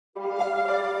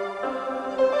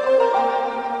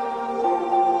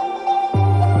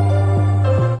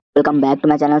welcome back to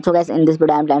my channel. So guys, in this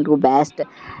video I'm trying to best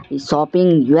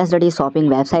shopping USDT shopping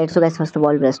website. So guys, first of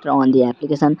all, register on the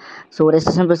application. So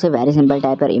registration process very simple.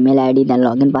 Type your email ID, then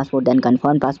login password, then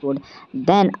confirm password.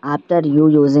 Then after you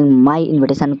using my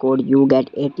invitation code, you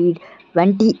get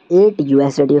 28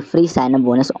 USDT free sign up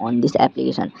bonus on this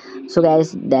application. So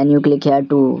guys, then you click here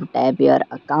to type your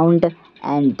account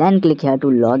and then click here to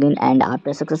login, and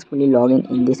after successfully login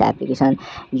in this application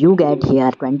you get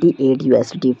here 28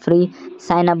 USDT free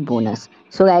sign up bonus.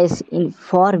 So guys, in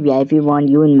for VIP one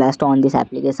you invest on this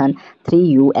application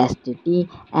 3 USDT,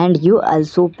 and you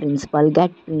also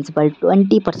get principal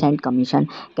 20% commission,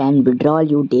 can withdraw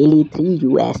you daily 3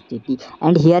 USDT.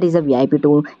 And here is a VIP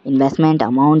 2 investment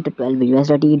amount 12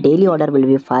 USDT, daily order will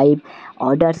be 5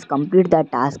 orders, complete the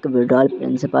task, withdrawal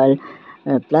principal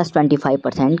plus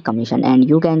 25% commission, and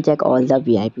you can check all the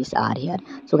VIPs are here.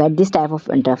 So guys, this type of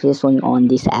interface showing on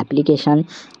this application.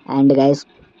 And guys,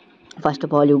 first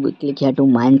of all you click here to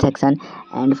mine section,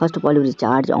 and first of all you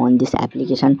recharge on this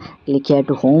application, click here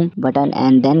to home button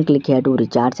and then click here to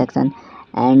recharge section.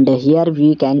 And here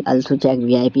we can also check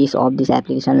VIPs of this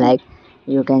application, like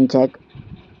you can check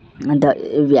the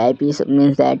VIPs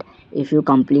means that if you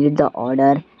complete the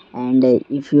order, and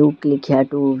if you click here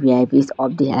to VIPs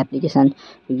of the application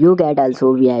you get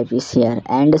also VIPs here.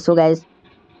 And so guys,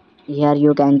 here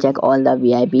you can check all the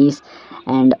VIPs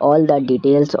and all the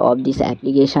details of this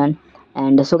application.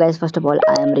 And so guys, first of all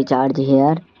I am recharged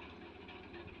here,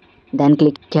 then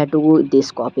click here to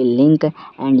this copy link,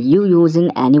 and you using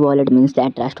any wallet means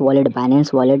that Trust Wallet,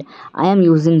 Binance Wallet. I am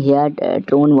using here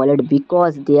Tron Wallet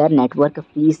because their network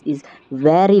fees is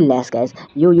very less guys.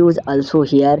 You use also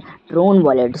here Tron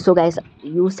Wallet. So guys,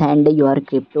 you send your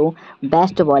crypto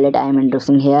best wallet I am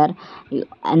introducing here,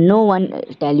 and no one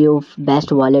tell you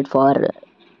best wallet for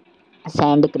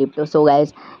send crypto. So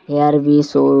guys, here we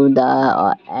show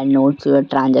the notes your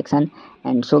transaction.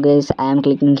 And so guys, I am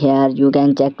clicking here, you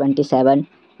can check 27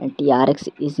 TRX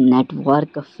is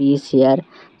network fees here.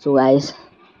 So guys,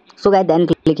 then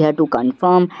click here to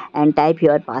confirm and type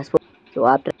your password. So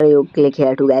after you click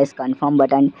here to guys confirm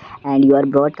button, and your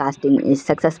broadcasting is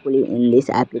successfully in this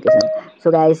application.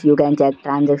 So guys, you can check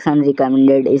transaction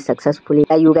recommended is successfully,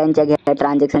 you can check here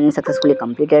transaction is successfully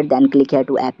completed, then click here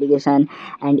to application,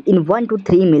 and in 1 to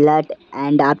 3 minutes,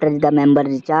 and after the member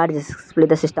recharge successfully,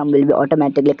 the system will be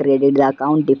automatically created the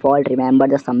account default, remember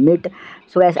the submit.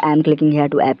 So guys, I am clicking here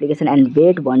to application and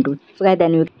wait 1 to, so guys,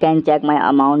 then you can check my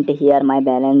amount here, my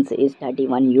balance is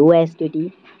 31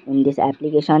 USDT in this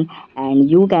application. And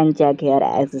you can check here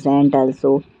accent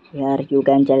also, here you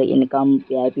can check income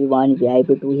VIP 1,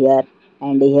 VIP 2 here,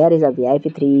 and here is a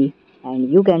VIP 3,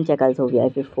 and you can check also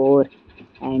VIP 4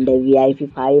 and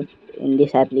VIP 5 in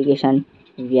this application,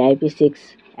 VIP 6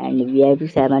 and VIP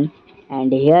 7,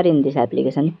 and here in this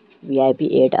application VIP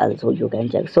 8 also you can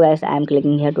check. So guys, I am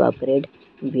clicking here to upgrade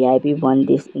VIP 1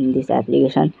 this in this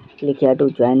application, click here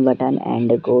to join button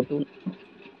and go to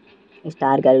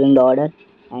start gathering the order,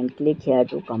 and click here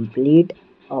to complete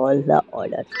all the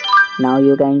orders. Now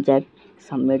you can check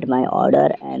submit my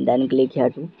order, and then click here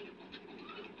to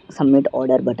submit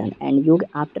order button, and you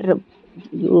after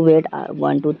you wait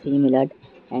 1 to 3 minutes,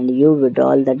 and you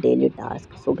withdraw the daily task.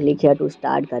 So click here to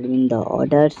start gathering the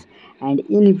orders, and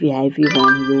in VIP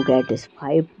 1 you get is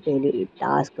 5 daily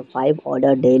task, 5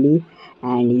 order daily,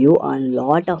 and you earn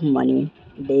lot of money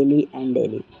daily and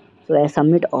daily. So I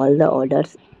submit all the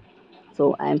orders.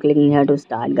 So I am clicking here to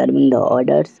start gathering the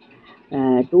orders.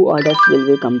 2 orders will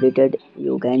be completed,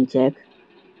 you can check,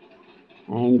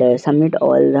 and submit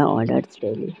all the orders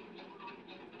daily.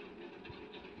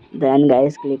 Then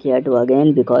guys, click here to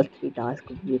again, because 3 tasks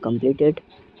will be completed,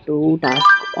 2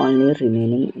 tasks only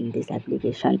remaining in this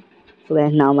application. So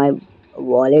guys, now my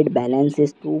wallet balance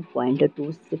is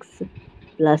 2.26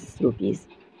 plus rupees.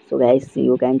 So guys,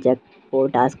 you can check 4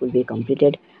 tasks will be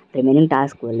completed, remaining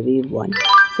task will be 1.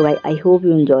 So I hope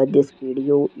you enjoyed this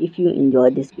video. If you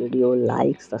enjoyed this video,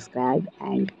 like, subscribe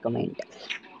and comment.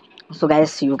 So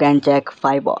guys, you can check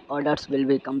 5 orders will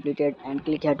be completed, and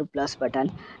click here to plus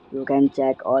button, you can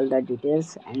check all the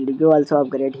details, and you also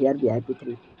upgrade here VIP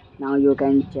 3. Now you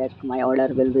can check my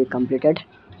order will be completed,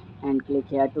 and click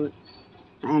here to,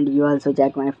 and you also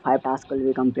check my 5 tasks will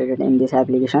be completed in this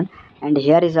application. And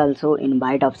here is also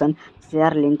invite option,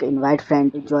 share link, invite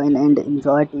friend to join and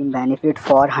enjoy team benefit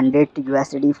for 100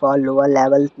 USD for lower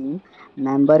level team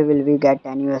member will be get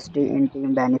 10 USD in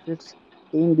team benefits.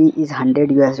 Team B is 100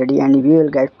 USD and we will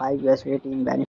get 5 USD team benefit.